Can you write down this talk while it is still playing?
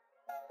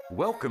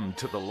Welcome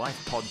to the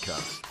Life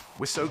Podcast.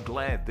 We're so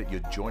glad that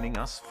you're joining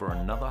us for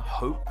another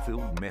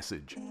hope-filled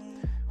message.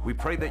 We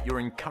pray that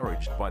you're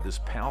encouraged by this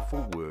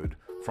powerful word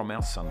from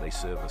our Sunday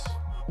service.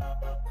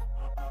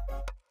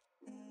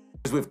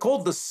 We've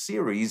called this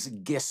series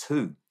Guess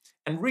Who?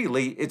 And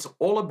really, it's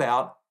all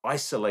about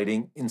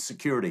isolating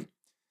insecurity.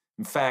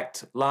 In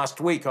fact, last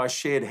week I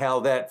shared how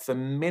that for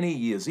many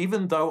years,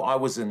 even though I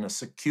was in a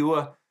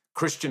secure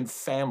Christian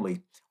family,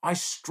 I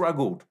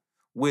struggled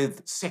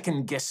with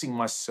second-guessing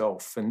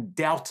myself and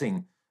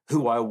doubting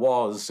who I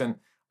was. And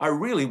I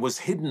really was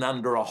hidden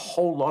under a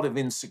whole lot of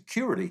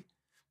insecurity.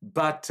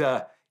 But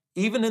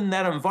even in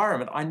that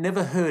environment, I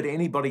never heard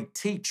anybody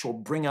teach or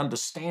bring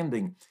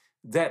understanding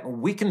that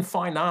we can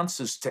find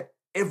answers to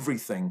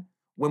everything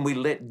when we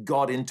let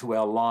God into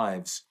our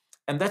lives.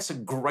 And that's a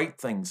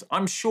great thing.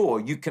 I'm sure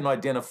you can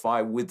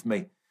identify with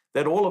me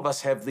that all of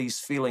us have these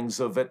feelings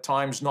of at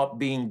times not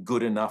being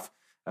good enough.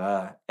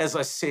 As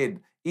I said,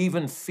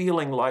 even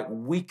feeling like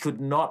we could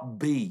not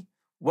be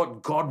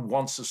what God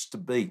wants us to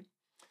be.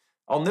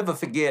 I'll never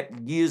forget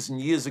years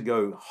and years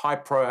ago,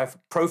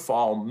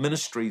 high-profile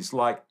ministries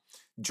like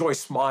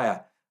Joyce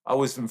Meyer. I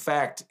was, in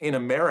fact, in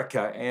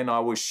America, and I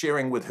was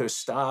sharing with her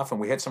staff, and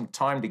we had some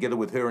time together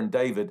with her and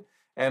David,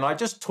 and I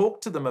just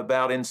talked to them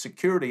about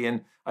insecurity,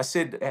 and I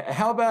said,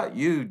 how about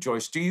you,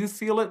 Joyce? Do you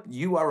feel it?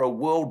 You are a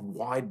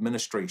worldwide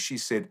ministry. She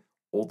said,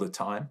 all the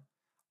time.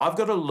 I've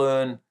got to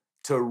learn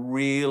to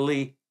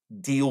really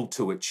deal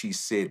to it, she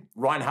said.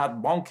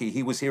 Reinhard Bonnke,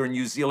 he was here in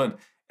New Zealand,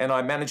 and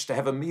I managed to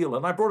have a meal,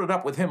 and I brought it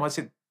up with him. I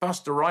said,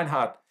 Pastor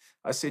Reinhard,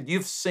 I said,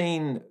 you've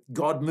seen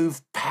God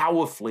move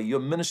powerfully. Your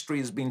ministry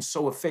has been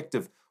so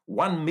effective.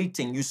 One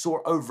meeting, you saw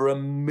over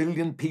 1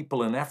 million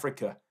people in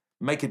Africa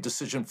make a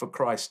decision for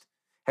Christ.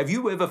 Have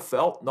you ever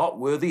felt not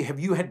worthy? Have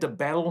you had to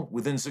battle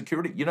with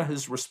insecurity? You know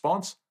his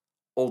response?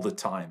 All the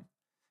time.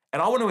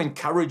 And I want to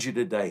encourage you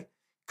today,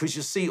 because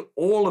you see,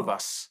 all of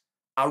us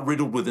are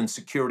riddled with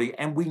insecurity,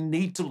 and we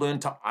need to learn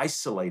to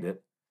isolate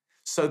it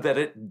so that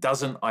it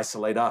doesn't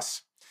isolate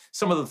us.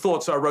 Some of the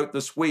thoughts I wrote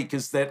this week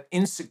is that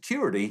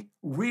insecurity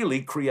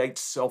really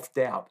creates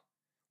self-doubt.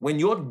 When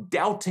you're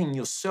doubting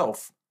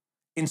yourself,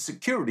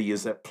 insecurity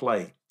is at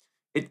play.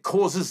 It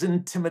causes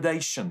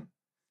intimidation.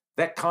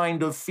 That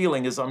kind of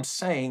feeling, as I'm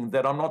saying,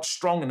 that I'm not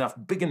strong enough,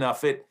 big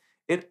enough, it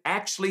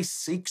actually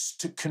seeks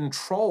to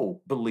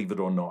control, believe it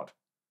or not.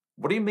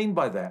 What do you mean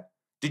by that?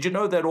 Did you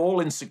know that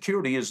all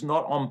insecurity is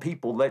not on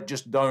people that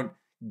just don't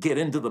get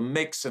into the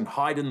mix and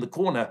hide in the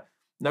corner?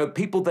 No,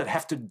 people that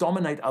have to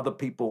dominate other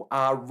people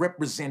are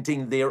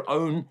representing their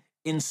own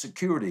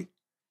insecurity.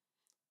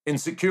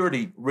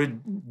 Insecurity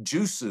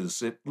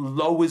reduces, it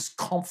lowers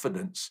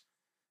confidence.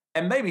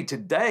 And maybe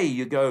today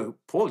you go,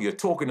 Paul, you're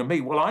talking to me.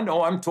 Well, I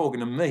know I'm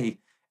talking to me,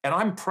 and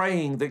I'm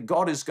praying that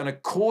God is going to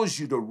cause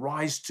you to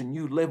rise to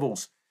new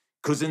levels,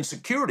 because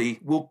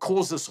insecurity will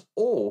cause us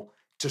all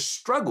to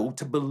struggle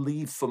to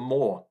believe for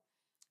more.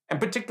 And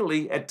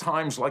particularly at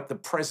times like the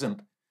present,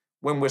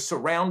 when we're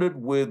surrounded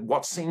with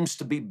what seems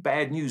to be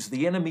bad news,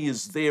 the enemy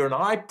is there. And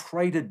I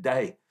pray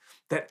today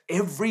that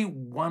every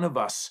one of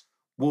us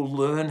will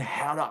learn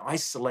how to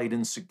isolate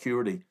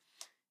insecurity.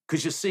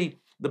 Because you see,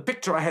 the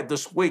picture I had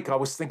this week, I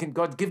was thinking,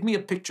 God, give me a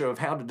picture of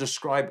how to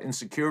describe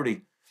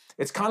insecurity.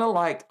 It's kind of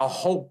like a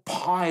whole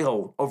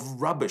pile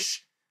of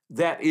rubbish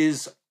that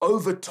is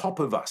over top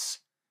of us.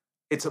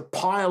 It's a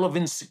pile of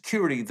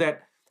insecurity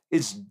that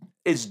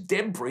is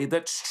debris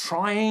that's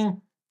trying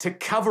to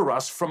cover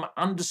us from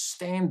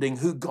understanding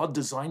who God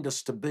designed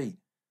us to be.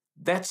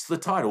 That's the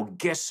title,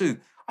 Guess Who?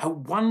 I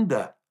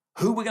wonder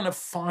who we're going to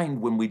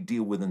find when we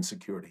deal with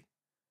insecurity.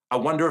 I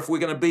wonder if we're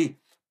going to be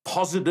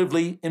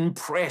positively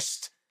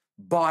impressed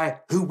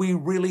by who we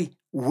really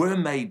were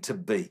made to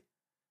be,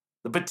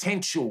 the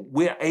potential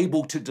we're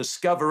able to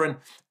discover,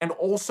 and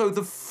also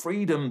the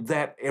freedom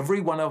that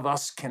every one of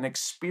us can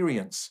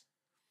experience.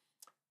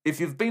 If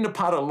you've been a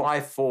part of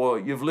life or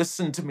you've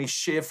listened to me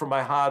share from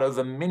my heart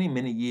over many,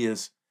 many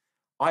years,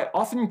 I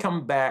often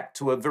come back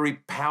to a very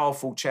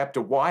powerful chapter.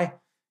 Why?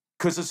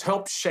 Because it's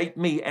helped shape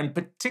me, and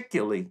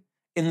particularly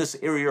in this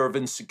area of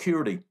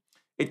insecurity.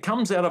 It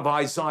comes out of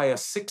Isaiah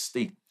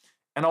 60,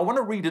 and I want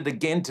to read it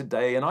again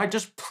today, and I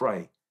just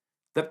pray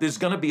that there's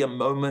going to be a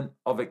moment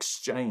of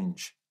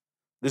exchange.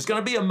 There's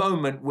going to be a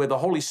moment where the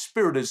Holy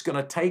Spirit is going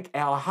to take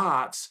our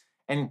hearts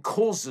and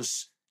cause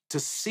us to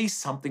see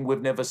something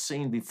we've never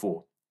seen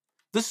before.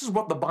 This is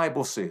what the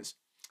Bible says.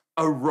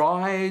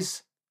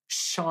 Arise,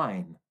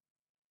 shine.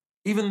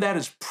 Even that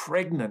is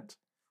pregnant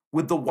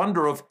with the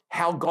wonder of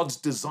how God's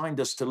designed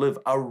us to live.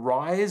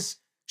 Arise,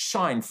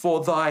 shine,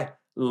 for thy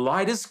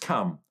light is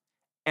come,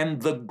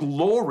 and the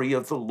glory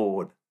of the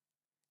Lord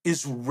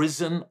is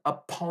risen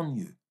upon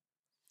you.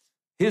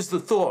 Here's the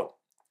thought.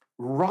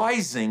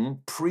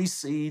 Rising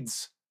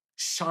precedes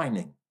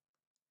shining.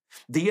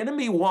 The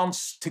enemy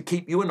wants to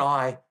keep you and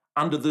I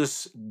under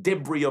this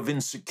debris of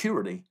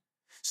insecurity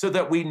so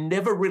that we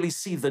never really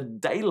see the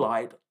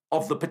daylight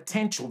of the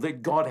potential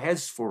that God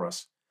has for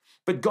us.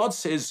 But God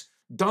says,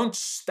 don't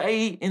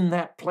stay in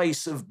that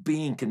place of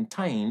being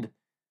contained.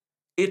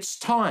 It's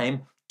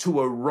time to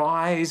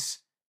arise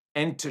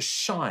and to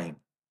shine.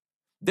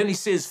 Then he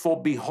says,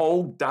 for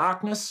behold,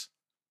 darkness.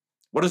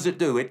 What does it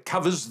do? It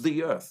covers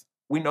the earth.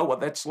 We know what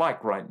that's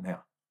like right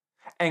now.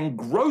 And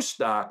gross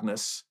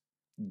darkness,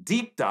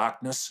 deep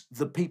darkness,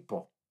 the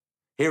people.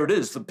 Here it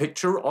is, the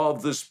picture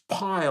of this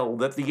pile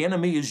that the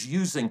enemy is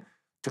using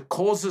to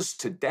cause us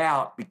to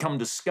doubt, become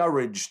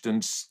discouraged,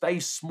 and stay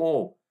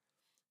small.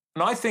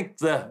 And I think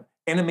the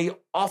enemy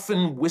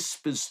often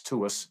whispers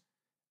to us,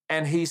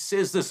 and he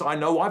says this, I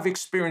know I've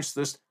experienced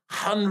this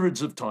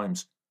hundreds of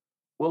times.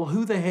 Well,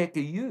 who the heck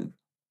are you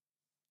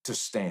to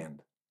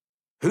stand?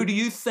 Who do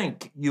you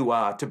think you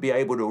are to be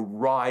able to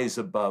rise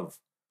above?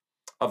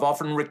 I've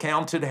often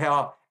recounted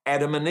how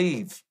Adam and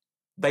Eve,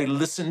 they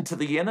listened to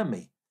the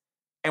enemy.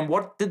 And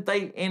what did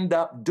they end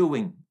up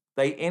doing?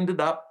 They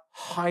ended up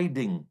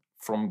hiding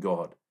from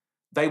God.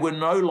 They were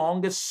no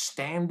longer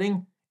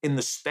standing in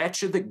the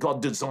stature that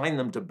God designed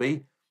them to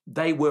be.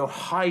 They were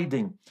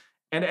hiding.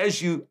 And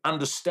as you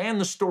understand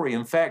the story,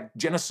 in fact,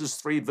 Genesis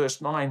 3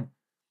 verse 9,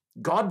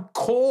 God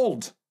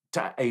called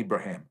to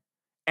Abraham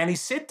and he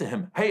said to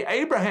him, hey,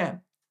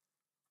 Abraham,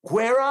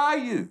 where are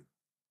you?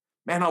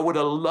 Man, I would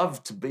have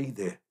loved to be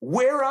there.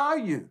 Where are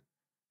you?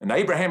 And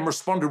Abraham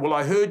responded, well,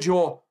 I heard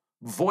your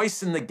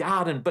voice in the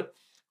garden, but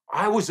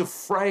I was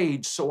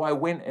afraid, so I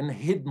went and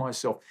hid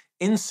myself.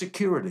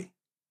 Insecurity,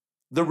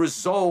 the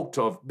result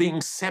of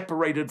being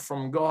separated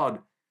from God.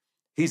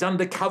 He's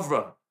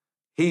undercover.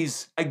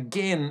 He's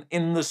again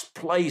in this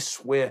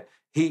place where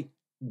he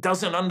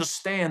doesn't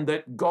understand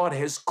that God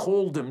has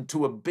called him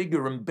to a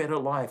bigger and better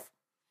life.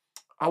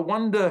 I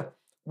wonder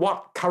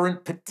what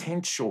current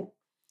potential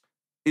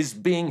is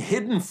being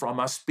hidden from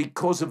us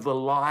because of the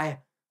lie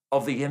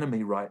of the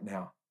enemy right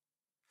now.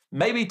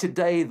 Maybe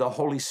today the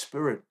Holy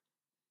Spirit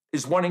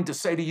is wanting to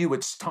say to you,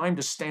 it's time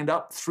to stand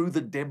up through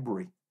the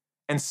debris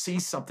and see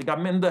something.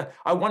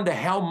 I wonder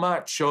how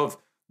much of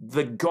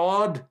the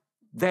God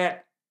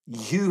that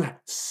you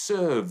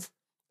serve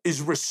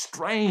is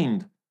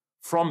restrained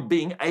from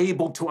being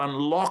able to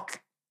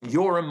unlock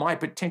your and my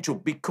potential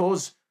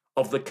because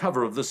of the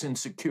cover of this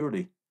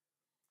insecurity.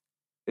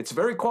 It's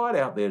very quiet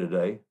out there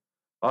today.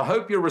 I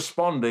hope you're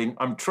responding.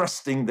 I'm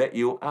trusting that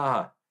you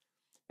are.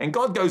 And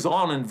God goes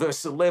on in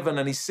verse 11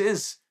 and he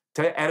says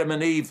to Adam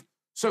and Eve,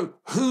 so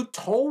who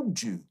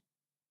told you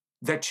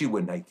that you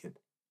were naked?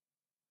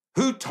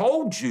 Who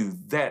told you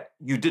that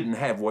you didn't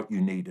have what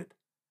you needed?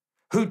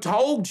 Who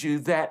told you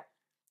that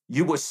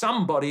you were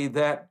somebody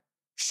that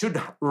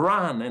should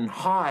run and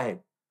hide?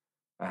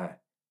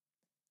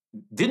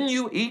 Didn't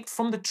you eat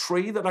from the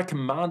tree that I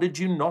commanded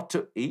you not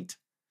to eat?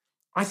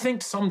 I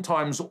think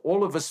sometimes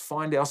all of us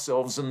find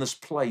ourselves in this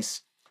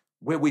place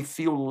where we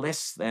feel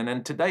less than.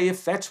 And today,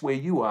 if that's where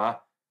you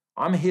are,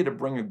 I'm here to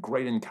bring a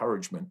great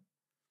encouragement.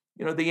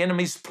 You know, the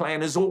enemy's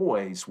plan is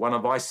always one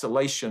of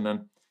isolation.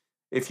 And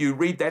if you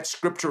read that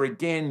scripture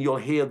again, you'll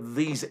hear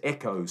these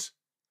echoes.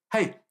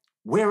 Hey,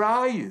 where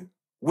are you?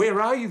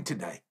 Where are you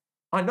today?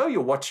 I know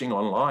you're watching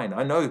online.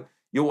 I know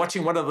you're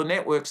watching one of the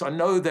networks. I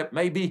know that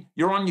maybe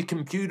you're on your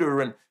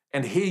computer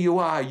and here you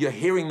are, you're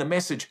hearing the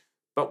message.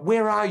 But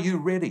where are you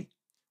really?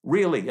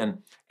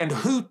 And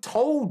who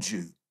told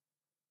you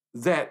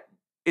that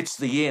it's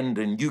the end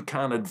and you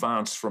can't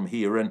advance from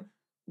here? And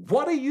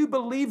what are you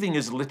believing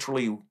is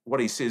literally what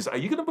he says. Are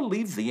you going to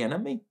believe the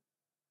enemy?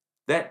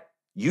 That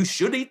you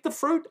should eat the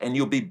fruit and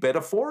you'll be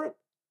better for it?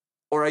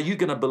 Or are you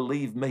going to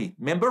believe me?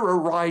 Remember,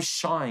 arise,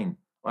 shine,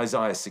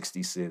 Isaiah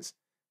 60 says.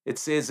 It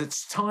says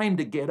it's time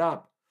to get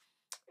up.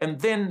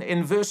 And then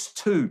in verse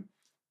 2,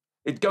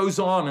 it goes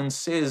on and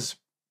says,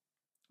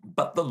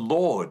 but the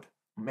Lord,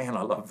 man,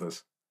 I love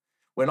this.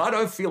 When I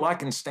don't feel I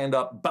can stand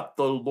up, but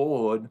the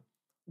Lord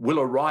will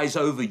arise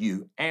over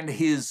you and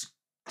his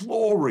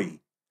glory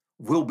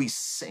will be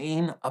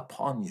seen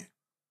upon you.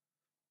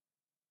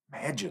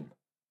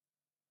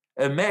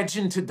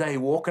 Imagine today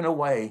walking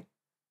away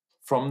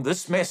from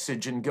this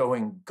message and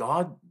going,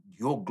 God,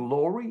 your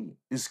glory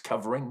is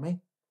covering me.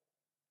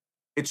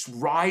 It's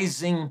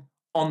rising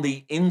on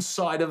the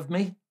inside of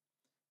me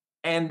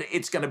and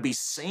it's going to be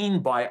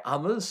seen by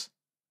others.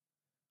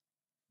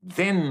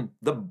 Then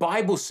the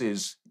Bible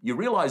says, you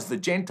realize the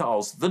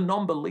Gentiles, the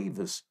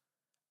non-believers,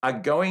 are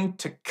going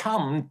to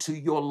come to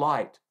your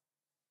light,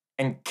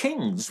 and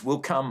kings will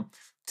come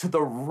to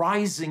the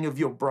rising of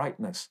your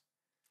brightness.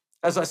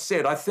 As I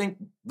said, I think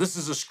this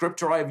is a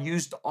scripture I have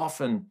used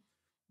often,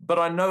 but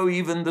I know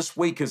even this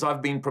week as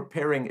I've been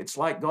preparing, it's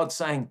like God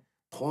saying,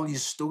 Paul, you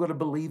still got to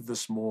believe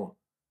this more.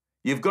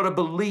 You've got to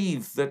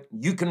believe that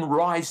you can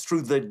rise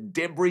through the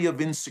debris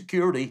of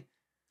insecurity,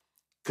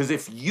 because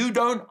if you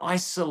don't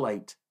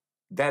isolate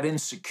that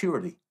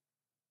insecurity,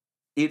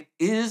 it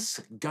is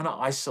going to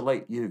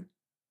isolate you.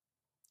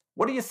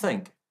 What do you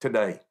think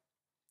today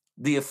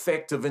the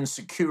effect of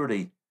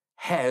insecurity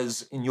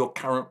has in your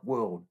current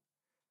world?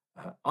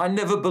 I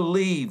never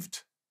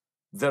believed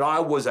that I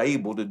was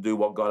able to do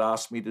what God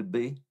asked me to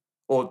be,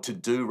 or to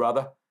do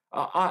rather.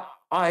 I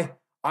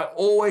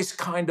always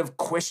kind of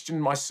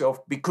questioned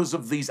myself because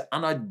of these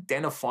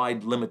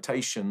unidentified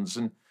limitations.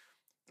 And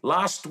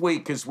last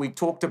week, as we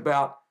talked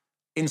about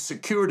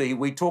insecurity,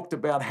 we talked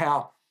about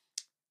how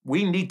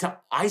we need to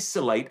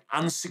isolate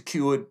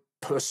unsecured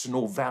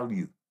personal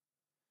value.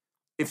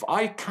 If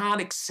I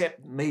can't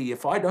accept me,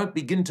 if I don't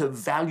begin to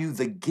value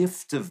the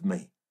gift of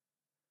me,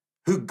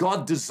 who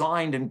God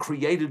designed and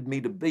created me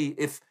to be,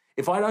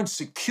 if I don't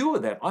secure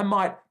that, I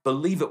might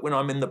believe it when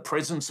I'm in the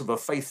presence of a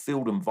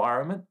faith-filled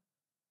environment.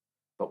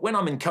 But when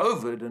I'm in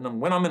COVID and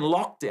when I'm in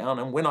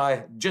lockdown and when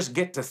I just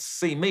get to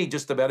see me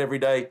just about every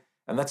day,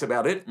 and that's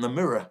about it in the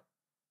mirror,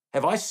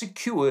 have I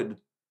secured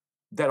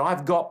that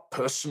I've got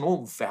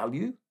personal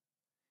value?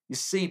 You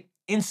see,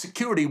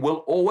 insecurity will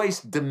always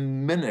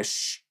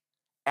diminish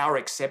our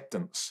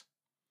acceptance.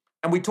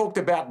 And we talked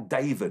about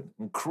David,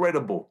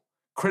 incredible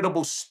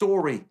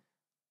story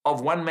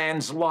of one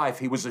man's life.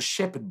 He was a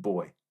shepherd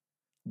boy.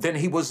 Then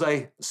he was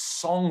a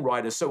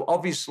songwriter. So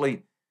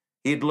obviously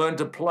he had learned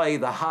to play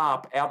the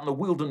harp out in the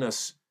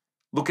wilderness,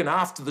 looking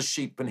after the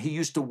sheep, and he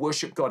used to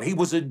worship God. He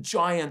was a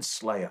giant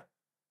slayer.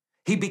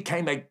 He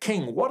became a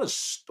king. What a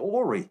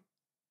story.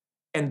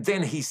 And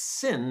then he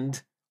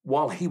sinned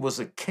while he was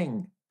a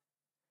king.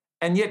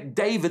 And yet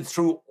David,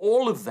 through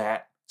all of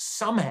that,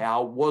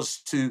 somehow was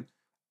to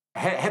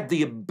had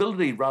the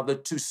ability, rather,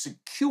 to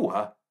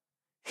secure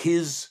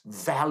his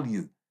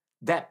value,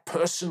 that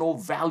personal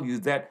value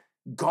that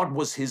God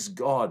was his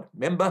God.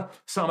 Remember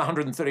Psalm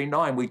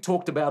 139, we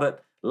talked about it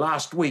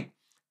last week.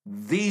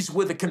 These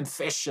were the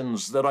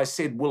confessions that I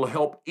said will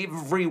help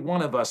every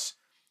one of us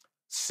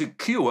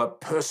secure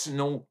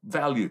personal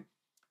value.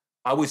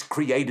 I was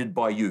created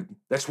by you.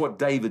 That's what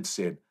David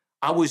said.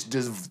 I was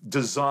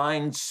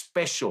designed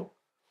special.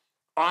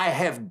 I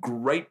have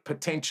great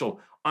potential.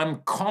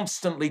 I'm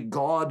constantly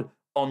God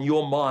on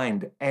your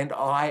mind, and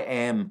I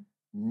am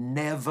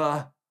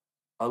never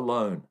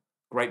alone.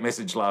 Great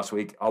message last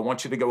week. I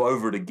want you to go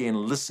over it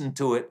again. Listen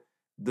to it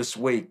this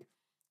week.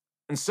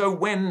 And so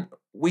when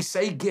we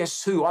say,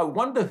 guess who? I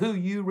wonder who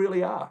you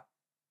really are.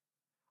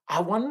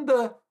 I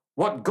wonder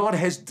what God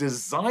has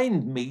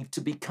designed me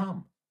to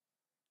become.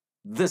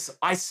 This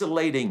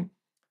isolating,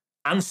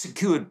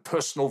 unsecured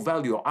personal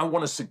value. I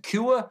want to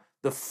secure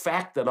the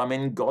fact that I'm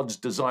in God's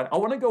design. I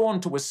want to go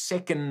on to a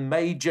second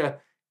major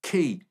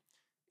key,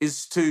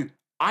 is to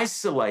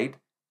isolate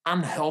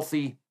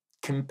unhealthy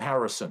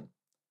comparison.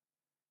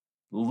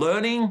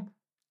 Learning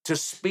to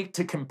speak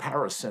to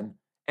comparison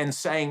and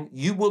saying,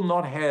 you will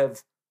not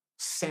have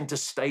center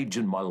stage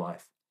in my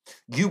life.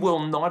 You will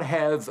not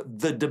have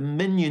the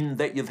dominion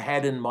that you've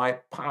had in my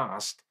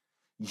past.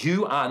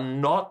 You are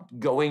not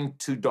going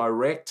to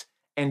direct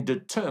and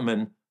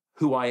determine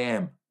who I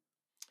am.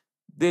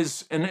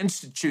 There's an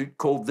institute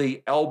called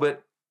the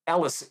Albert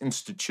Ellis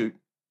Institute,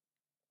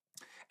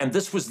 and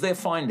this was their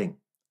finding.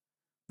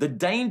 The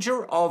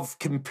danger of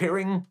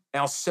comparing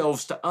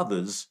ourselves to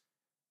others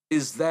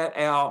is that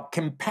our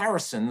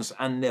comparisons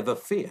are never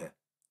fair.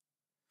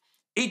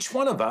 Each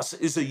one of us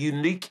is a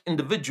unique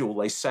individual,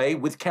 they say,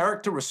 with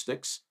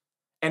characteristics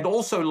and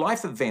also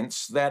life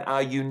events that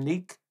are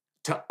unique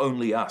to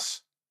only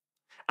us.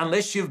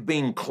 Unless you've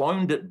been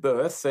cloned at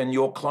birth and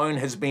your clone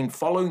has been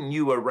following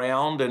you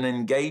around and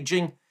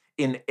engaging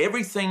in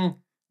everything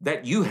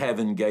that you have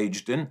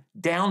engaged in,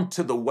 down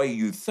to the way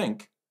you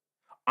think,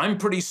 I'm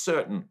pretty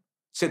certain,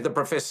 said the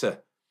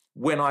professor,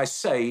 when I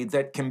say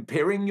that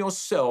comparing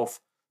yourself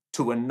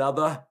to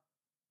another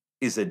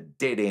is a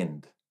dead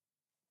end.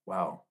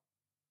 Wow.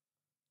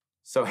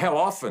 So how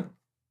often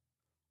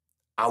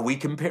are we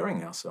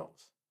comparing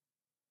ourselves?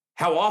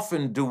 How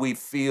often do we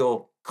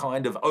feel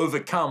kind of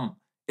overcome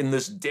in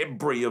this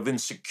debris of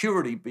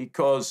insecurity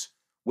because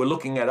we're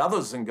looking at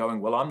others and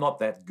going, well, I'm not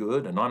that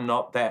good and I'm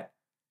not that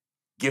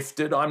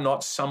gifted. I'm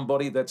not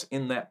somebody that's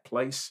in that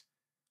place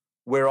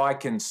where I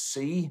can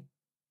see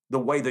the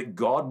way that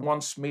God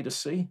wants me to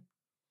see.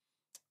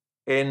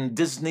 In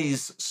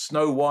Disney's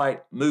Snow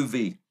White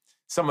movie,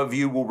 some of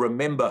you will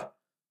remember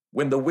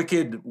when the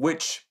wicked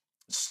witch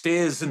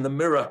stares in the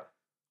mirror,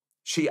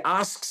 she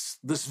asks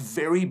this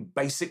very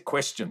basic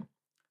question: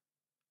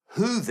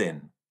 who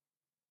then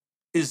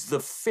is the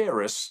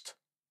fairest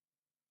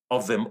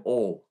of them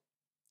all?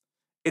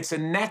 It's a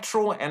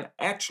natural and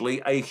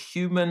actually a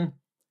human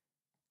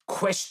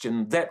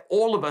question that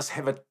all of us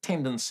have a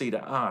tendency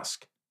to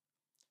ask.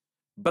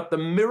 But the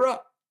mirror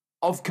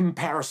of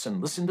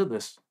comparison, listen to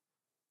this,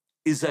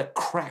 is a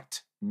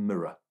cracked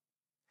mirror.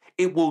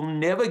 It will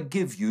never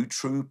give you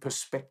true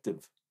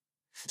perspective.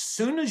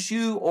 Soon as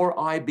you or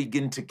I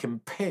begin to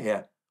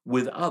compare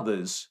with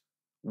others,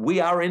 we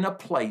are in a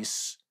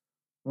place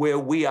where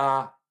we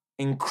are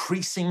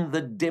increasing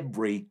the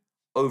debris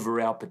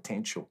over our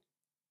potential.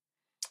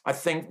 I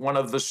think one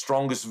of the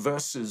strongest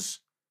verses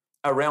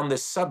around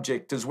this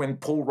subject is when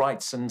Paul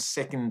writes in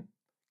 2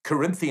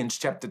 Corinthians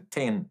chapter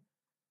 10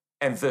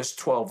 and verse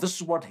 12. This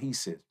is what he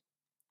said.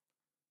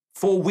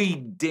 For we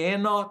dare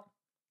not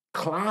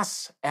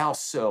class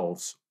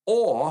ourselves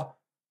or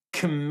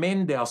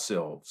commend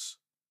ourselves,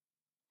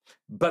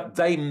 but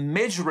they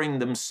measuring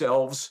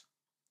themselves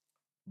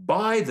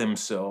by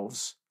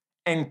themselves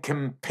and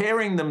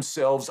comparing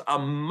themselves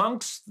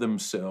amongst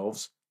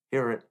themselves,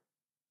 hear it,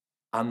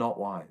 are not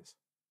wise.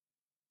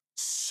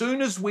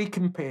 Soon as we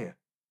compare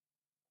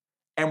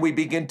and we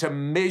begin to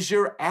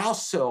measure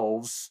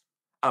ourselves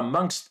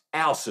amongst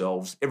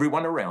ourselves,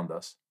 everyone around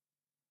us,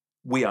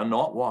 we are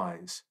not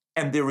wise.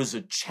 And there is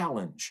a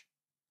challenge.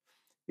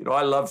 You know,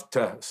 I love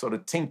to sort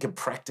of tinker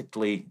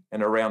practically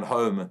and around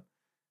home.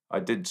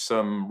 I did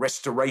some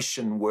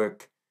restoration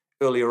work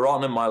earlier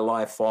on in my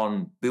life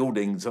on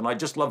buildings, and I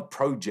just love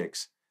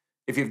projects.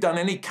 If you've done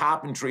any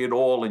carpentry at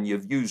all and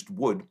you've used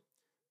wood,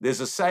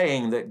 there's a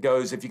saying that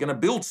goes, if you're going to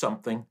build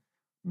something,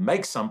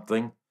 make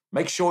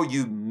sure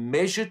you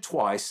measure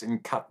twice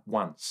and cut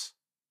once.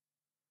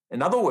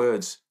 In other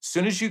words, as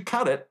soon as you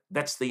cut it,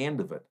 that's the end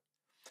of it.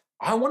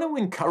 I want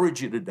to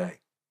encourage you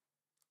today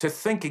to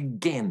think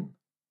again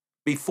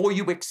before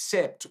you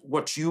accept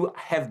what you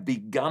have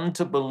begun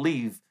to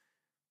believe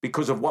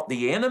because of what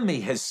the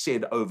enemy has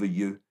said over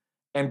you,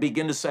 and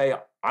begin to say,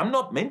 I'm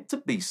not meant to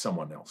be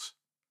someone else.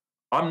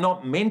 I'm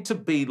not meant to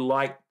be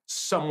like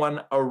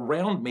someone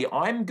around me.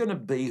 I'm going to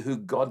be who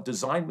God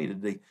designed me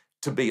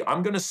to be.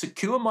 I'm going to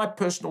secure my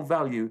personal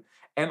value,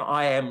 and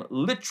I am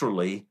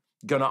literally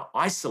going to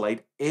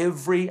isolate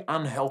every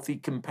unhealthy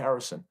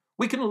comparison.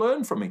 We can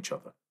learn from each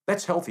other.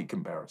 That's healthy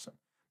comparison.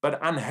 But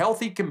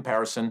unhealthy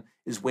comparison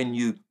is when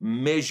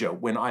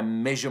I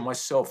measure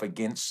myself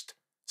against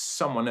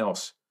someone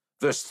else.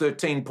 Verse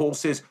 13, Paul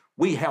says,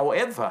 we,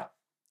 however,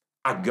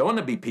 are going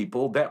to be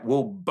people that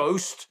will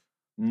boast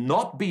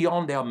not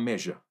beyond our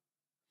measure,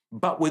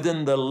 but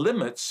within the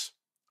limits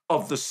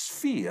of the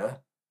sphere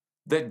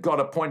that God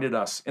appointed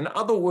us. In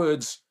other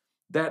words,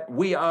 that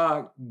we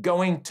are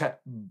going to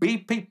be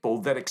people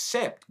that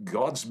accept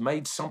God's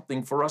made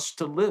something for us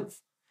to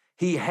live.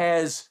 He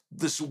has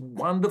this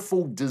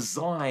wonderful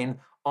design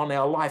on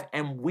our life,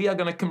 and we are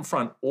going to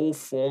confront all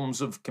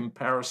forms of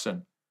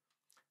comparison.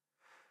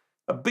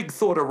 A big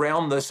thought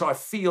around this, I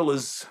feel,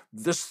 is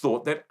this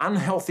thought that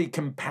unhealthy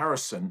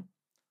comparison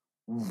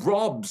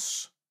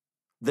robs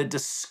the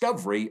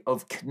discovery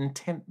of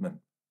contentment.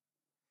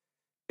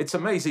 It's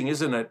amazing,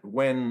 isn't it,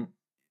 when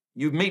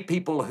you meet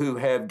people who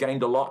have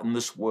gained a lot in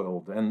this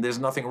world, and there's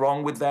nothing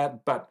wrong with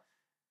that, but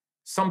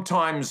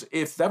sometimes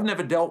if they've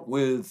never dealt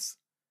with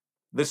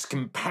this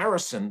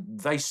comparison,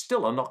 they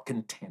still are not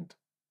content.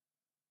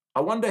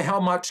 I wonder how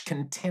much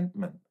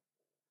contentment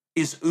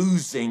is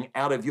oozing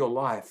out of your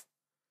life.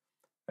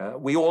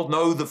 We all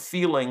know the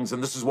feelings,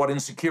 and this is what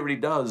insecurity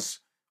does,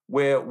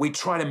 where we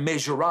try to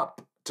measure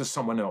up to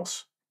someone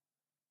else.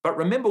 But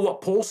remember what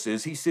Paul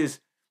says. He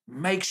says,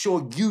 make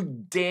sure you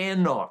dare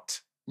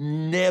not,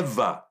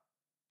 never,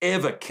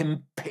 ever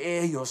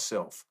compare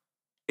yourself.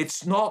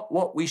 It's not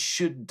what we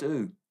should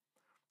do.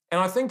 And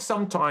I think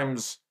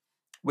sometimes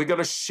we've got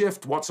to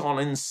shift what's on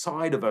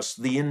inside of us,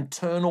 the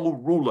internal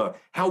ruler,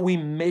 how we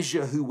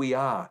measure who we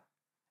are,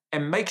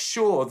 and make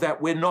sure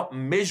that we're not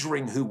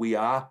measuring who we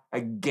are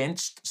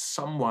against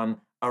someone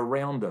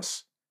around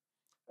us.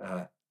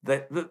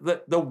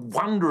 The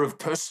wonder of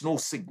personal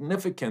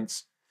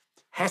significance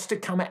has to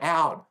come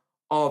out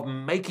of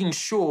making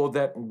sure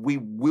that we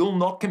will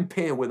not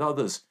compare with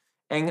others.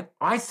 And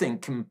I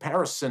think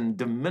comparison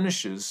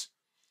diminishes.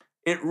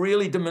 It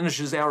really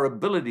diminishes our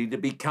ability to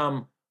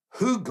become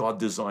who God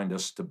designed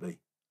us to be.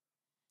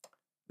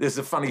 There's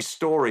a funny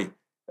story.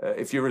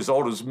 If you're as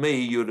old as me,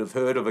 you'd have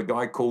heard of a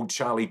guy called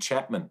Charlie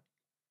Chaplin.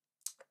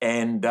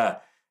 And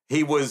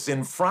he was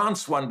in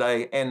France one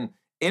day, and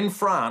in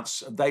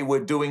France, they were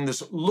doing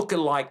this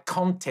look-alike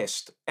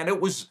contest, and it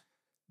was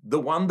the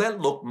one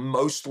that looked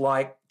most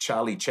like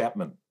Charlie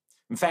Chaplin.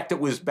 In fact, it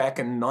was back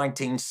in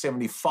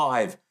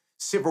 1975,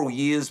 several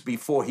years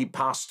before he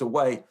passed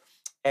away,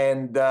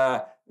 and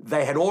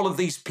they had all of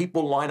these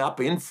people line up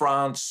in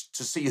France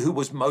to see who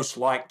was most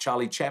like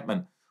Charlie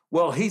Chaplin.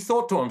 Well, he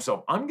thought to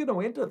himself, I'm going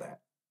to enter that.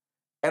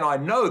 And I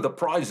know the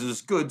prize is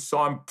good, so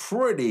I'm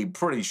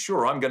pretty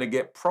sure I'm going to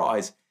get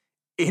prize.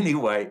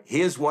 Anyway,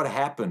 here's what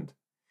happened.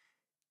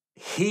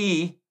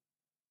 He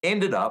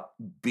ended up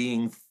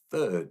being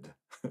third.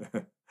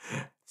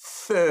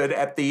 Third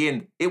at the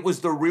end. It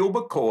was the real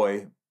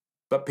McCoy,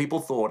 but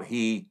people thought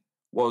he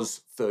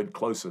was third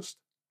closest.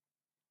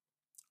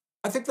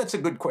 I think that's a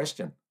good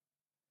question.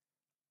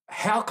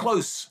 How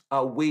close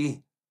are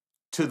we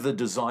to the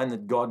design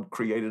that God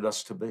created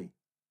us to be?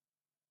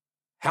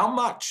 How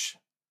much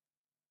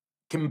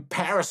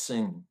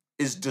comparison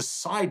is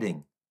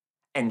deciding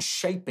and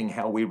shaping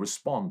how we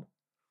respond?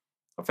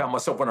 I found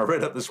myself, when I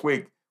read it this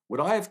week, would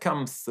I have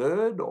come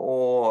third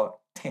or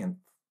 10th?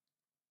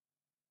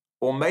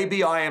 Or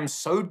maybe I am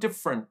so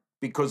different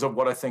because of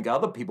what I think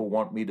other people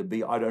want me to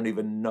be, I don't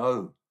even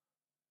know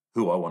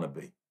who I want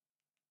to be.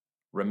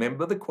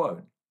 Remember the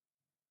quote.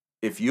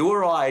 If you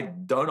or I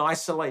don't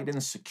isolate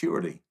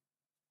insecurity,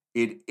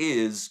 it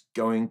is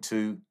going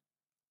to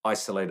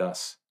isolate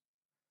us.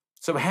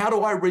 So how do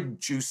I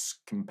reduce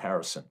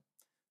comparison?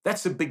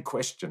 That's a big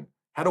question.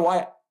 How do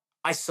I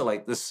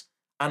isolate this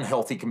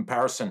unhealthy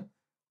comparison?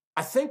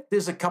 I think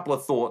there's a couple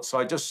of thoughts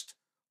I just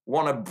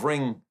want to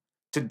bring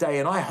today,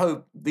 and I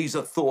hope these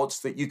are thoughts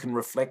that you can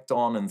reflect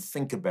on and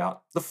think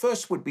about. The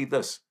first would be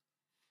this.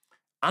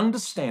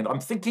 Understand, I'm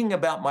thinking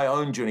about my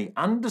own journey.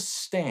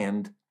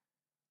 Understand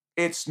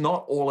it's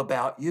not all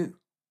about you.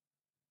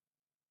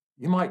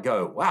 You might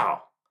go,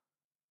 wow,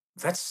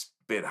 that's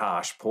a bit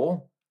harsh,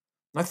 Paul.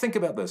 Now think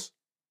about this.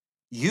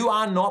 You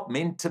are not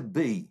meant to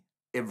be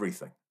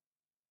everything.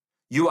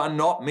 You are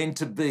not meant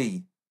to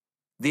be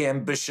the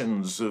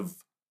ambitions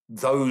of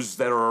those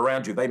that are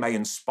around you. They may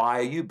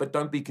inspire you, but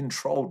don't be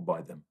controlled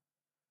by them.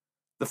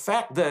 The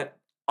fact that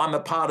I'm a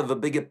part of a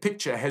bigger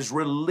picture has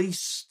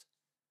released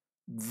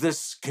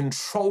this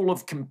control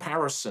of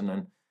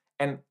comparison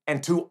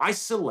and to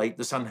isolate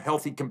this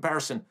unhealthy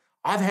comparison.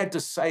 I've had to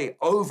say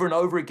over and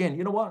over again,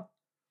 you know what?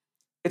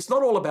 It's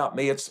not all about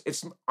me.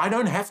 I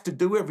don't have to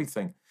do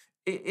everything.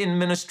 In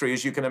ministry,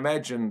 as you can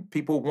imagine,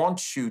 people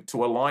want you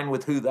to align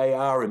with who they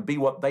are and be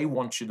what they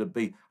want you to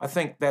be. I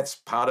think that's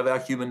part of our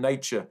human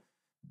nature.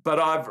 But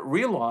I've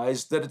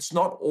realized that it's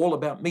not all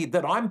about me,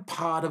 that I'm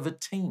part of a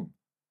team.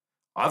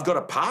 I've got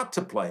a part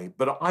to play,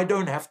 but I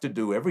don't have to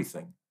do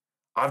everything.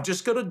 I've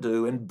just got to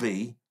do and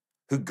be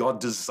who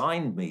God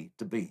designed me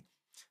to be.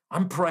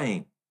 I'm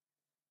praying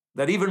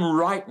that even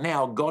right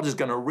now, God is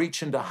going to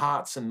reach into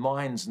hearts and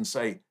minds and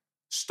say,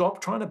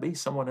 stop trying to be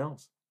someone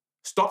else.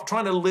 Stop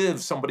trying to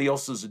live somebody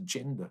else's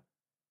agenda.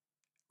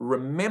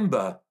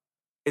 Remember,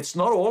 it's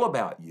not all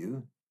about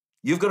you.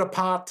 You've got a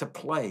part to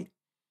play.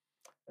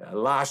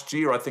 Last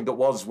year, I think it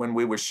was, when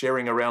we were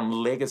sharing around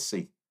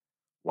legacy,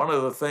 one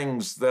of the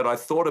things that I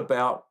thought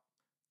about,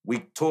 we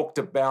talked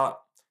about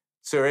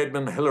Sir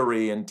Edmund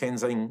Hillary and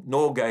Tenzing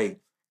Norgay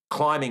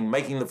climbing,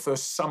 making the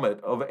first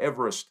summit of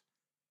Everest.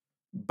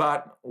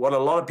 But what a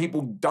lot of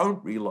people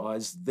don't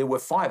realize, there were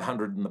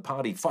 500 in the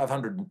party,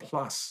 500 and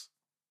plus.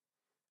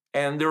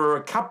 And there are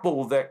a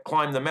couple that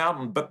climbed the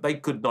mountain, but they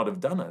could not have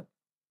done it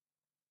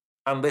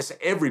unless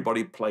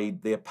everybody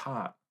played their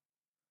part.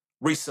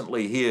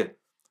 Recently here,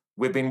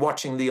 we've been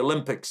watching the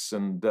Olympics,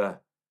 and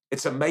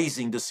it's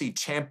amazing to see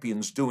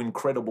champions do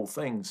incredible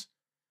things.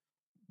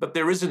 But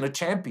there isn't a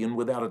champion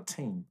without a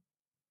team.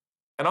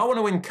 And I want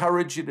to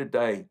encourage you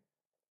today,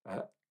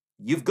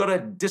 you've got to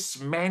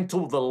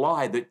dismantle the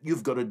lie that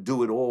you've got to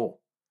do it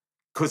all,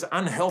 because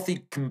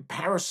unhealthy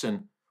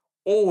comparison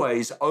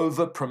always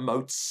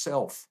over-promotes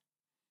self.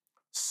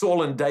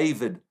 Saul and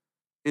David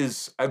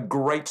is a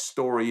great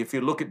story. If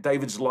you look at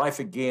David's life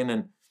again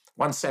in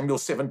 1 Samuel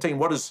 17,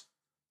 what does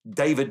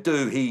David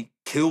do? He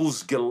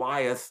kills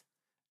Goliath.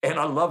 And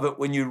I love it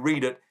when you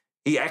read it.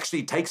 He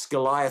actually takes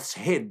Goliath's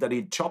head that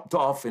he'd chopped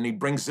off and he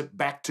brings it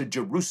back to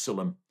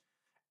Jerusalem.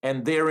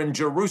 And there in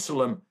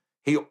Jerusalem,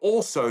 he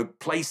also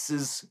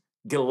places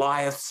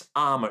Goliath's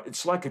armor.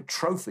 It's like a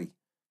trophy.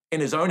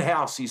 In his own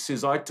house, he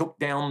says, I took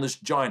down this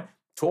giant.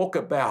 Talk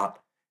about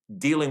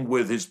dealing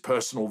with his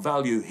personal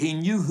value. He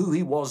knew who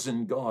he was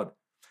in God.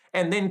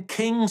 And then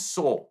King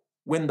Saul,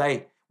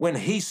 when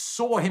he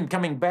saw him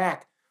coming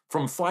back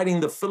from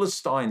fighting the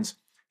Philistines,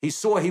 he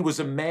saw he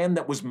was a man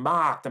that was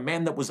marked, a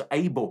man that was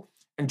able.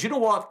 And do you know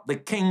what the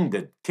king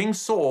did? King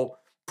Saul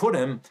put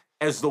him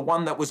as the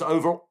one that was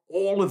over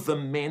all of the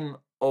men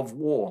of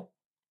war.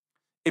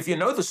 If you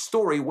know the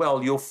story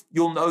well,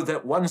 you'll know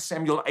that 1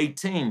 Samuel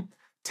 18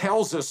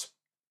 tells us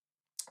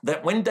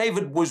that when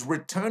David was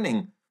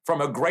returning from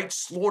a great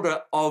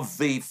slaughter of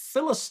the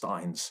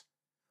Philistines,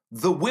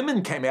 the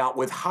women came out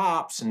with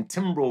harps and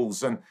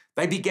timbrels and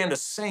they began to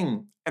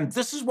sing. And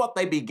this is what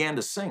they began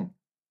to sing.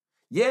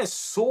 Yes,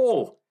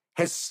 Saul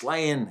has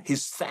slain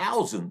his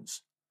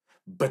thousands,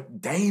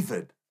 but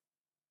David,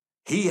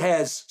 he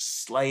has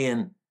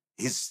slain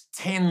his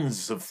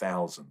tens of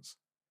thousands.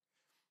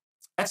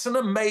 That's an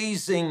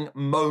amazing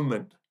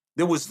moment.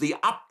 There was the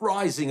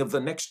uprising of the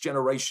next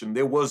generation.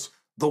 There was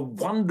the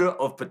wonder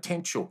of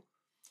potential.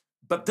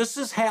 But this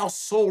is how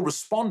Saul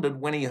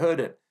responded when he heard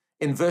it.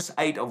 In verse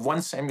 8 of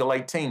 1 Samuel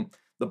 18,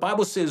 the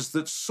Bible says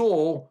that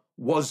Saul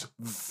was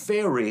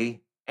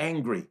very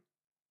angry.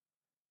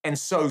 And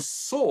so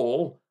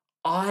Saul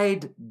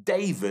eyed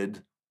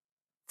David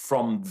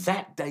from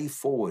that day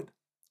forward.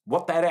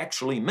 What that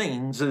actually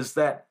means is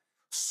that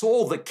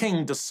Saul the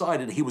king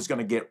decided he was going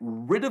to get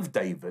rid of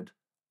David.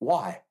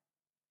 Why?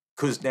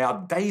 Because now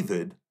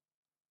David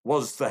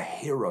was the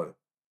hero.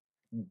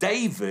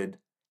 David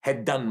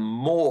had done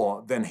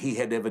more than he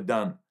had ever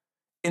done.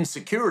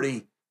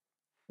 Insecurity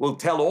will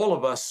tell all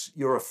of us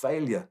you're a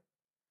failure.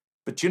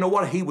 But you know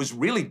what he was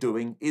really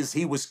doing is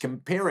he was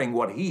comparing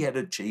what he had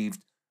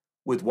achieved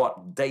with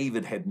what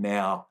David had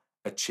now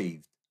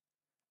achieved.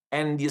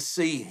 And you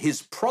see,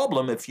 his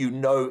problem, if you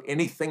know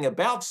anything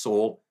about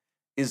Saul,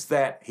 is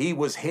that he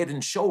was head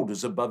and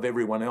shoulders above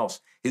everyone else.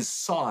 His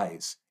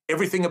size,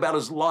 everything about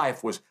his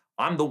life was,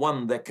 I'm the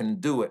one that can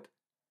do it.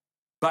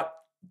 But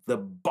the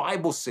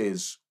Bible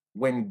says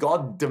when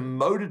God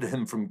demoted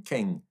him from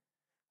king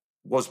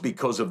was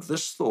because of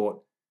this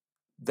thought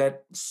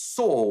that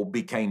Saul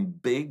became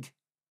big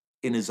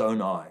in his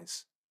own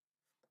eyes.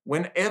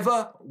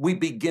 Whenever we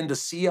begin to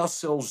see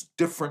ourselves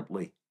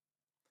differently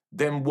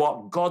than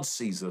what God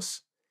sees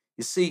us,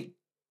 you see,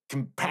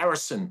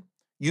 comparison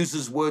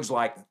uses words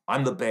like,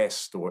 I'm the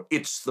best, or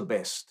it's the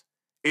best,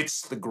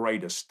 it's the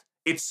greatest,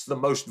 it's the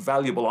most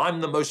valuable,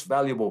 I'm the most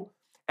valuable.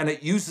 And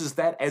it uses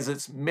that as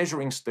its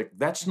measuring stick.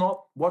 That's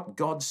not what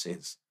God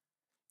says.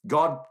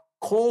 God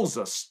calls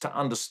us to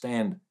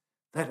understand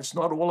that it's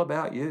not all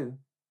about you.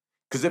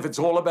 Because if it's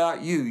all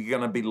about you, you're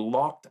going to be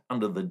locked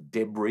under the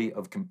debris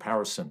of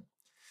comparison.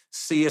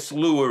 C.S.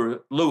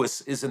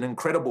 Lewis is an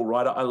incredible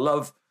writer. I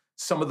love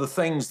some of the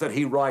things that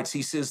he writes.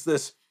 He says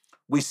this: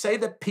 we say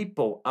that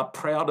people are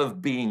proud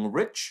of being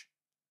rich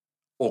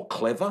or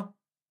clever.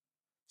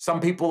 Some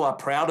people are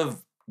proud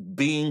of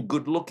being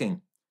good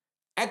looking.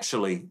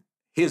 Actually,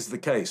 here's the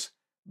case.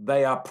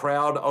 They are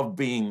proud of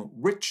being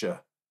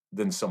richer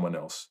than someone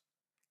else,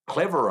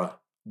 cleverer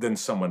than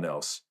someone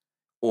else,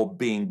 or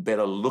being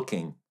better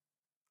looking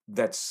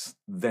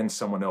than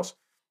someone else.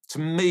 To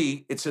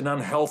me, it's an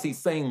unhealthy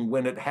thing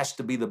when it has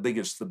to be the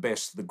biggest, the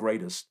best, the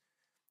greatest.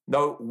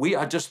 No, we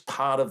are just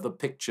part of the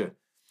picture.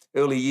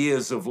 Early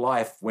years of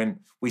life, when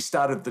we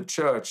started the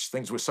church,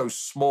 things were so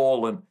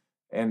small,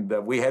 and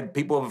we had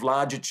people of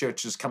larger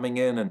churches coming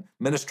in and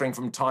ministering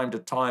from time to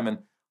time. And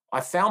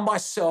I found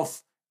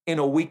myself in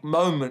a weak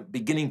moment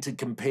beginning to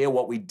compare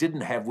what we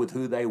didn't have with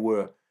who they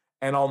were.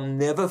 And I'll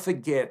never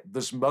forget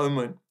this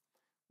moment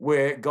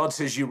where God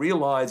says, you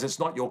realize it's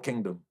not your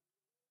kingdom.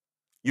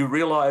 You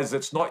realize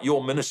it's not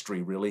your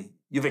ministry, really.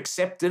 You've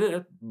accepted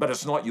it, but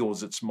it's not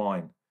yours, it's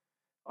mine.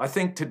 I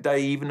think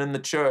today, even in the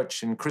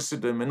church, in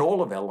Christendom, in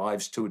all of our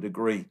lives to a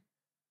degree,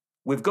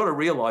 we've got to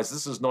realize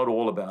this is not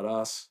all about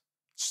us.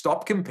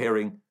 Stop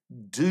comparing,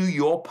 do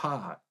your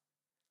part.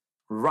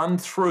 Run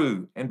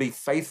through and be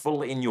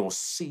faithful in your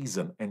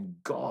season, and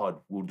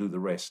God will do the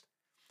rest.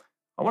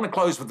 I want to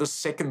close with this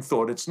second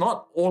thought. It's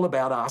not all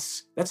about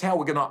us. That's how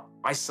we're going to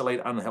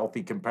isolate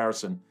unhealthy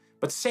comparison.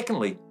 But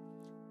secondly,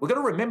 we've got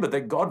to remember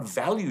that God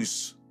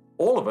values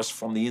all of us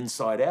from the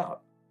inside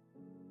out,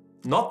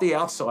 not the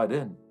outside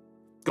in.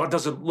 God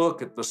doesn't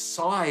look at the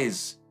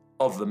size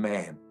of the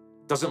man,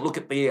 doesn't look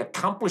at the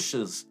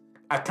accomplishments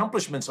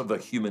of a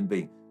human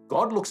being.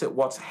 God looks at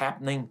what's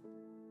happening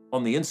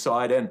on the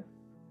inside. And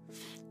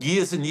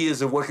years and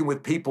years of working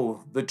with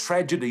people, the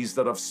tragedies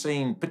that I've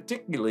seen,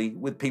 particularly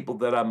with people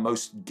that are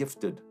most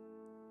gifted,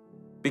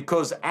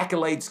 because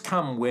accolades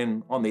come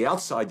when on the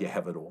outside you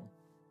have it all.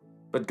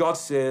 But God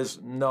says,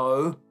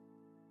 no,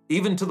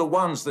 even to the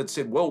ones that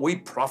said, well, we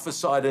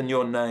prophesied in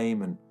your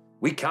name and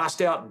we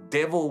cast out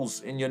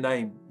devils in your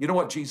name. You know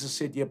what Jesus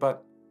said? Yeah,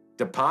 but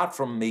depart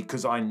from me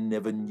because I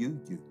never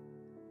knew you.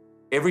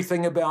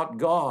 Everything about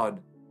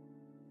God,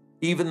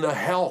 even the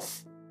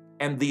health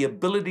and the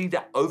ability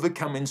to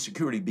overcome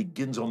insecurity,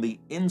 begins on the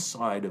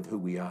inside of who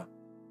we are.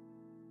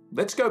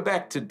 Let's go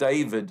back to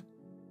David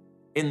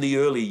in the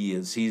early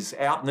years. He's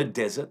out in the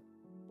desert.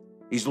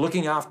 He's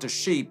looking after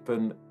sheep,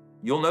 and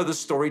you'll know the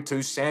story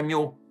too.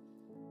 Samuel,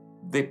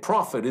 the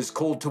prophet, is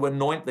called to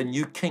anoint the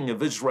new king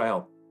of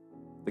Israel,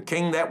 the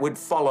king that would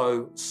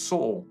follow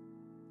Saul.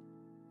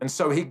 And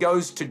so he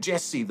goes to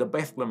Jesse, the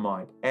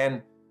Bethlehemite,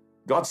 and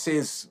God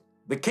says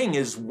the king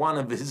is one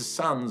of his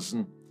sons,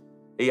 and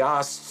he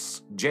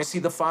asks Jesse,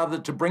 the father,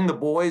 to bring the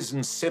boys,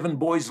 and 7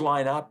 boys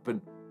line up.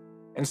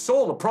 And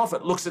Saul, the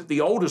prophet, looks at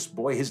the oldest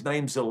boy. His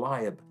name's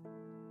Eliab.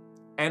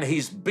 And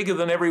he's bigger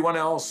than everyone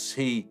else.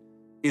 He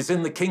is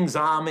in the king's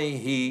army.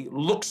 He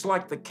looks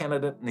like the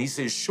candidate. And he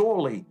says,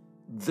 surely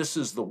this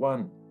is the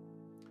one.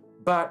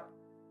 But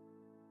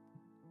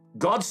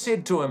God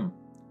said to him,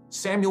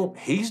 Samuel,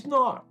 he's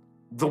not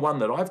the one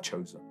that I've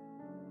chosen.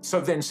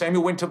 So then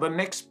Samuel went to the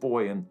next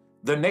boy, and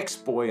the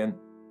next boy, and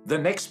the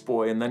next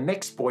boy, and the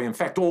next boy. In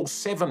fact, all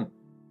 7.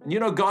 And you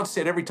know, God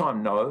said every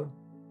time, no,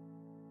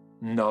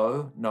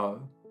 no,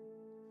 no.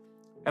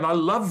 And I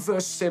love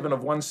verse 7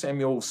 of 1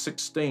 Samuel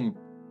 16.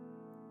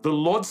 The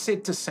Lord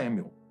said to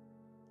Samuel,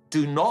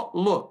 do not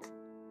look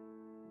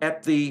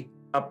at the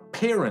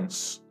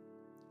appearance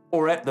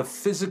or at the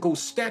physical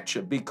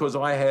stature, because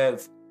I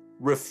have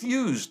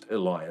refused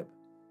Eliab.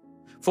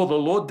 For the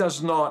Lord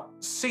does not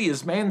see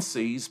as man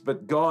sees,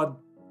 but God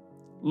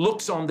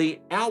looks on the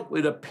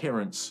outward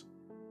appearance.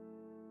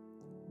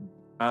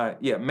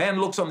 Man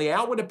looks on the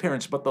outward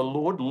appearance, but the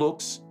Lord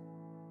looks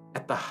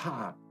at the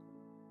heart.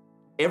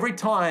 Every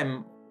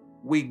time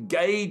we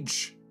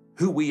gauge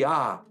who we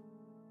are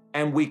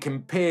and we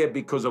compare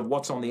because of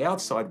what's on the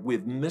outside,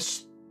 we've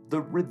missed the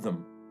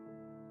rhythm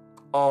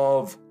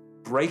of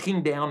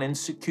breaking down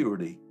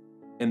insecurity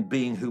and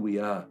being who we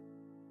are.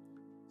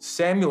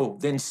 Samuel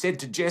then said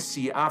to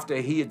Jesse, after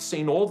he had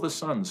seen all the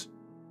sons,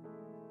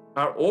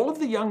 are all of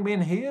the young men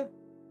here?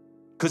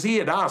 Because he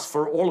had asked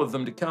for all of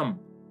them to come.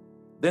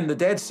 Then the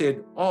dad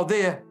said, oh,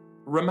 there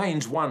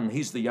remains one.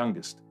 He's the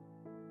youngest.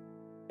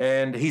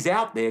 And he's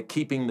out there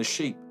keeping the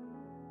sheep.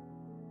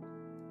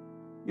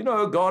 You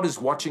know, God is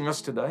watching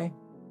us today.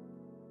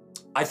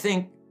 I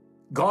think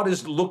God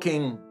is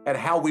looking at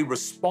how we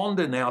respond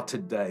now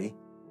today.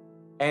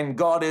 And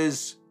God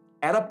is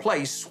at a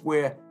place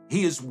where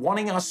he is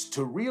wanting us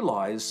to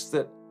realize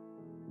that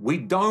we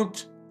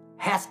don't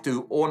have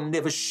to or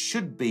never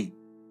should be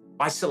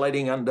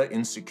isolating under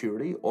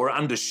insecurity or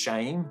under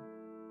shame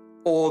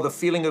or the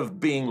feeling of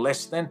being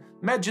less than.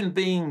 Imagine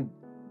being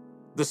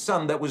the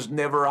son that was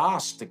never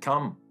asked to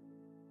come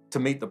to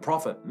meet the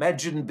prophet.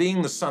 Imagine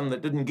being the son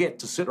that didn't get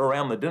to sit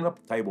around the dinner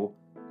table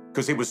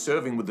because he was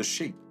serving with the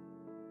sheep.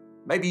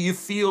 Maybe you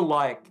feel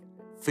like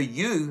for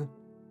you,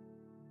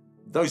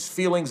 those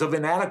feelings of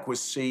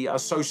inadequacy are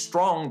so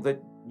strong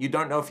that you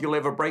don't know if you'll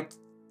ever break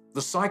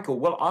the cycle.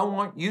 Well, I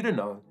want you to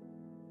know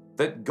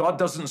that God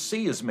doesn't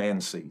see as man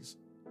sees.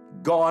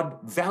 God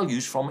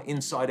values from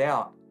inside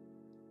out.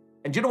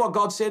 And do you know what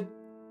God said?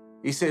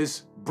 He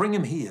says, bring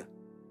him here.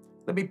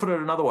 Let me put it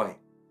another way.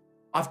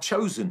 I've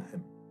chosen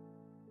him.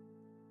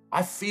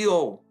 I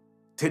feel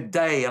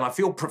today, and I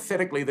feel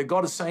prophetically, that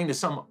God is saying to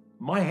some,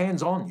 my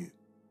hand's on you.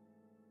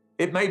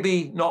 It may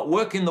be not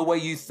working the way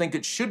you think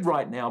it should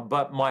right now,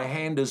 but my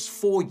hand is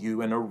for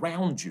you and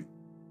around you.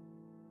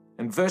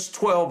 And verse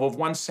 12 of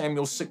 1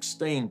 Samuel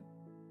 16,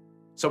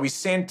 so he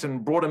sent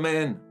and brought him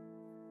in.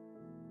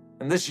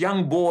 And this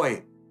young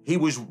boy, he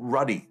was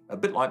ruddy, a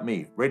bit like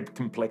me, red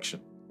complexion.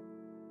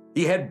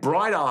 He had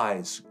bright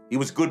eyes. He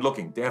was good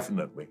looking,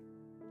 definitely.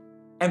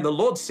 And the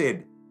Lord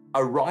said,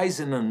 arise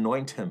and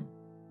anoint him,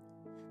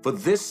 for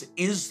this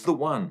is the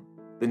one.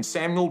 Then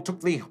Samuel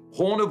took the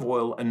horn of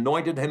oil,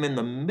 anointed him in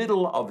the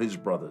middle of his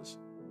brothers.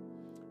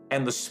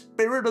 And the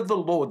Spirit of the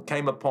Lord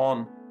came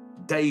upon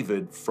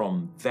David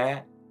from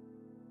that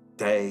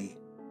day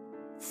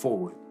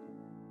forward.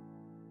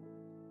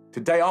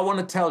 Today, I want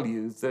to tell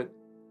you that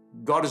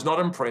God is not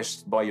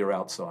impressed by your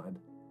outside.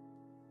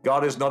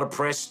 God is not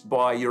impressed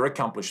by your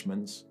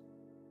accomplishments.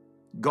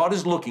 God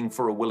is looking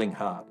for a willing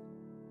heart.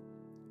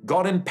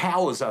 God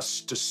empowers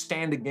us to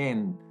stand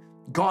again.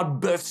 God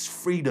births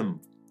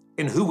freedom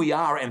in who we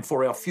are and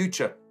for our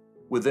future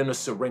within a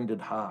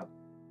surrendered heart.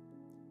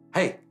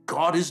 Hey,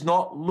 God is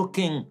not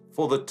looking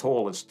for the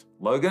tallest.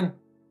 Logan,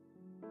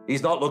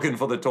 he's not looking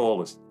for the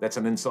tallest. That's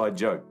an inside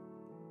joke.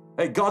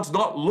 Hey, God's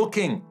not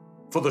looking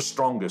for the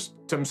strongest.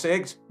 Tim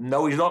Seggs,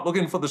 no, he's not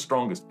looking for the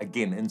strongest.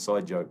 Again,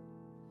 inside joke.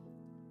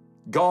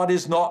 God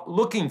is not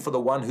looking for the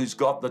one who's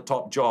got the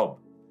top job.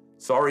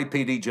 Sorry,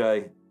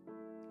 PDJ.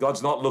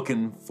 God's not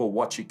looking for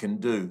what you can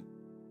do.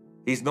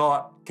 He's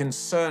not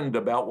concerned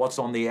about what's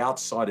on the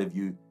outside of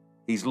you.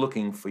 He's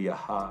looking for your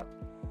heart.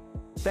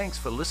 Thanks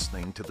for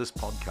listening to this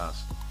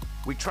podcast.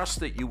 We trust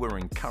that you were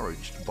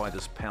encouraged by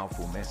this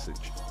powerful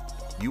message.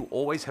 You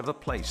always have a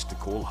place to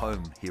call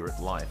home here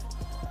at Life,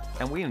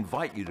 and we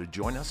invite you to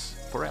join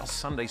us for our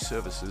Sunday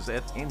services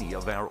at any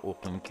of our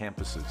Auckland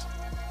campuses.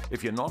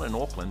 If you're not in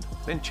Auckland,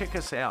 then check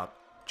us out,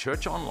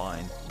 church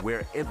online,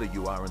 wherever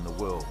you are in the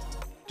world.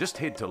 Just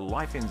head to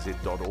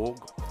lifenz.org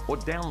or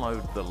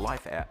download the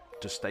Life app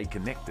to stay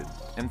connected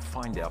and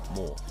find out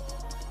more.